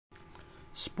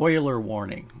Spoiler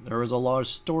warning, there is a lot of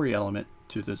story element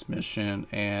to this mission,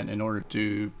 and in order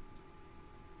to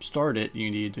start it, you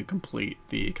need to complete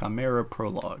the Chimera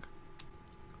prologue.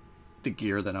 The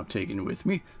gear that I'm taking with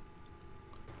me,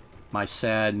 my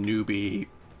sad newbie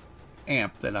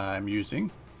amp that I'm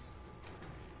using,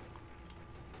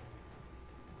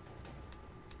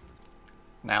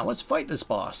 now let's fight this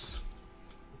boss.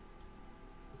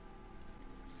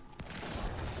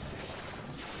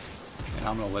 And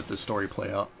I'm gonna let the story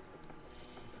play out.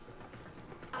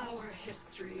 Our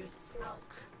history is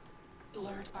smoke,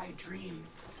 blurred by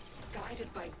dreams,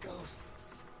 guided by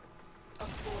ghosts. A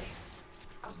voice,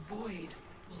 a void,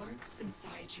 lurks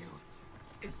inside you,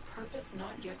 its purpose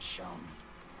not yet shown.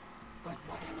 But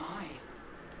what am I?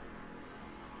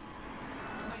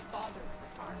 My father was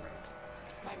a farmer,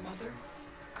 my mother,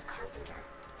 a carpenter,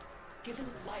 given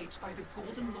light by the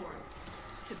Golden Lords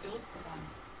to build for them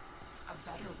a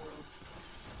better world.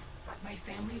 But my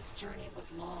family's journey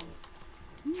was long.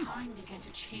 Time began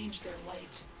to change their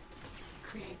light.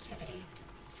 Creativity,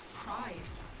 pride,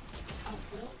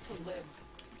 a will to live.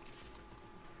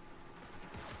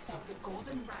 So the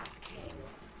golden wrath came,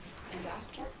 and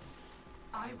after,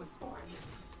 I was born.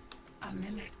 A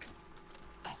mimic,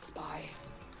 a spy.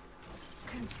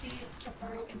 Conceived to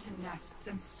burrow into nests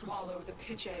and swallow the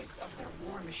pitch eggs of their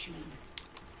war machine,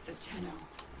 the Tenno.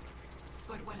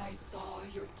 But when I saw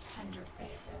your tender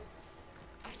faces,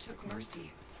 I took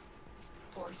mercy.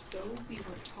 Or so we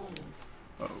were told.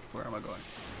 Oh, where am I going?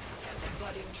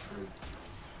 But in truth,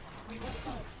 we were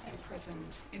both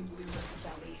imprisoned in Lula's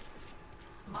belly.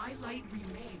 My light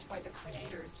remade by the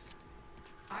creators.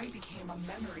 I became a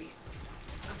memory,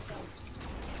 a ghost.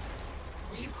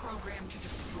 Reprogrammed to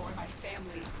destroy my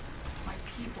family, my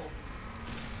people,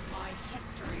 my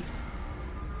history.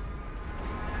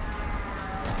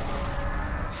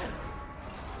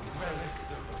 Relics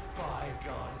of a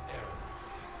bygone era.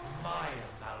 My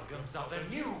amalgams are the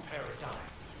new paradigm.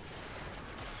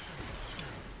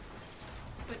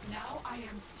 But now I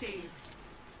am saved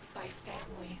by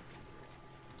family.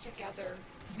 Together,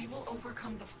 we will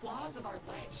overcome the flaws of our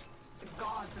light, the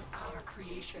gods of our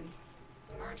creation,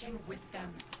 merging with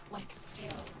them like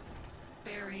steel,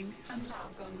 bearing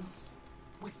amalgams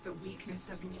with the weakness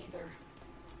of neither.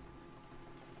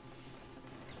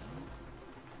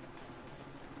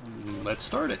 Let's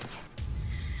start it.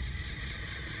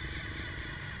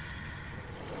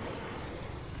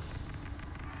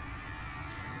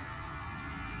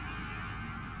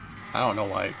 I don't know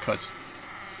why it cuts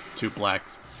to black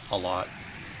a lot.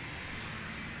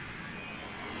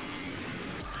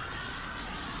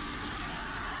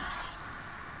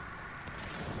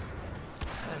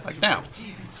 Like now.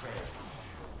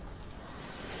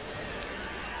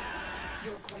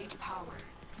 Your great power,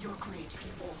 your great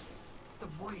evil, the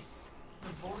voice, the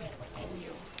void within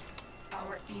you.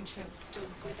 Our ancients still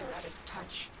wither at its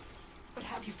touch. But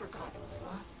have you forgotten,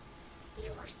 Lua?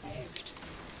 You were saved.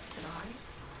 And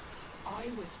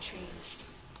I was changed.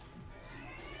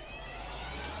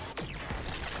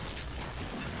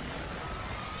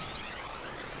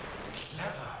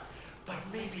 Clever, but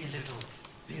maybe a little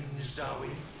singed, are we?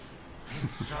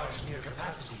 Charge near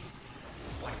capacity.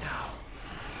 What now?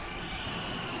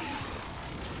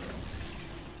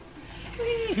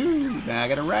 Woohoo! Now I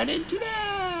gotta ride into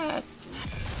that!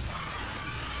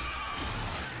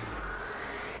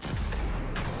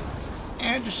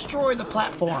 And destroy the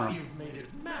platform. You've made it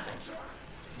matter.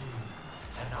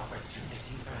 An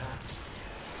opportunity, perhaps.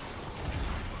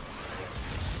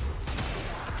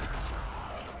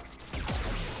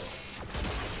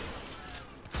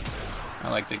 I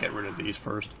like to get rid of these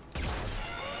first.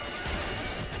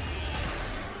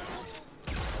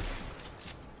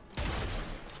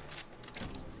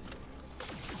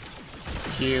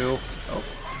 Q. Oh.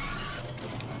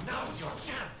 Now's your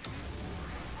chance.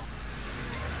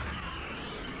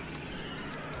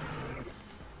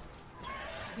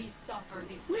 We suffer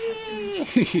these testaments of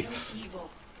pure evil,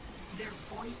 their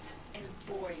voice and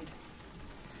void.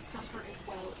 Suffer it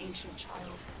well, ancient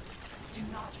child. Do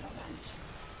not relent.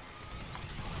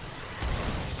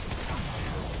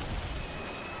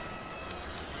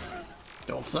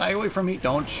 Don't fly away from me.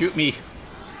 Don't shoot me.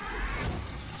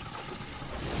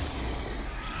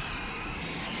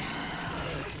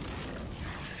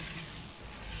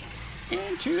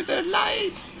 Into the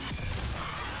light.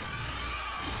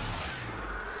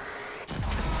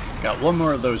 Got one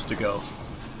more of those to go.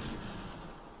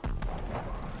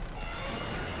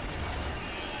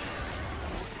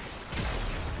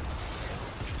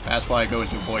 That's why I go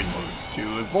into void mode,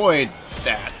 to avoid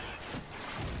that.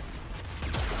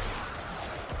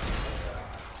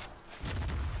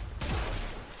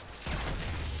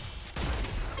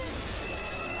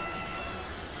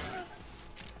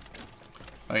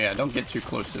 Oh yeah, don't get too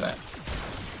close to that.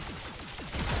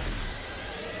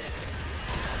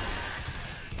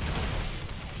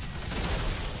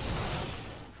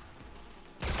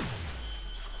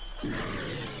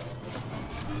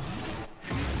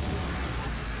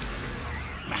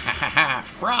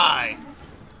 Fry!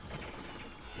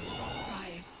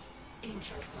 Rise,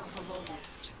 ancient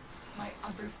Ropalolyst, my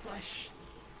other flesh.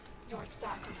 Your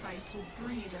sacrifice will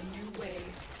breed a new way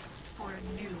for a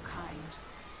new kind.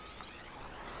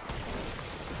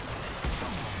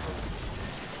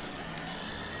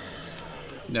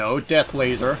 No, death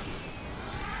laser.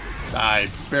 I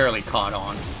barely caught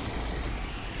on.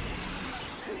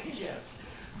 Yes,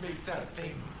 make that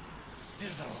thing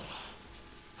sizzle.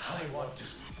 I want to.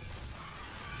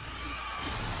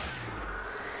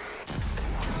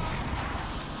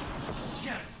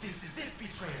 Yes, this is it,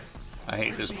 Betrayers. I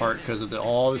hate this part because of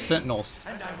all the sentinels.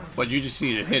 But you just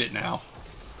need to hit it now.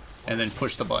 And then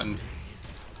push the button.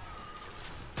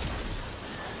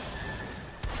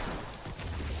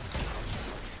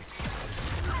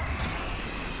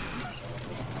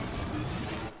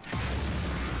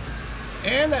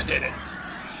 And that did it.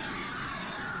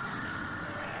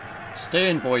 Stay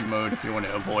in void mode if you want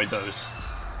to avoid those.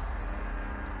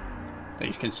 They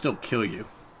can still kill you.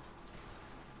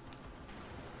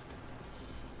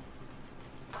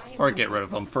 Or get rid of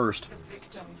them first. The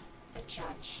victim, the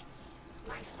judge.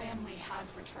 My family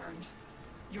has returned.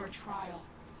 Your trial,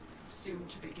 soon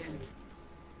to begin.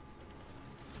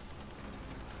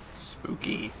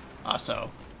 Spooky. Also.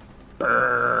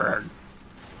 Burn!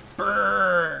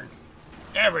 Burn!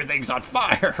 Everything's on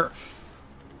fire!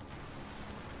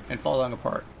 And falling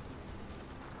apart.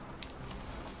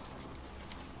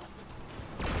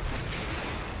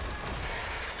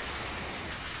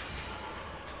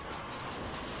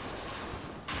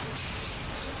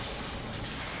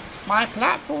 My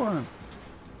platform!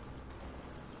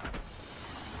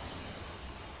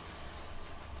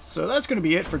 So that's going to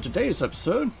be it for today's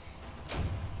episode.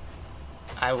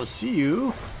 I will see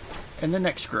you in the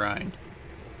next grind.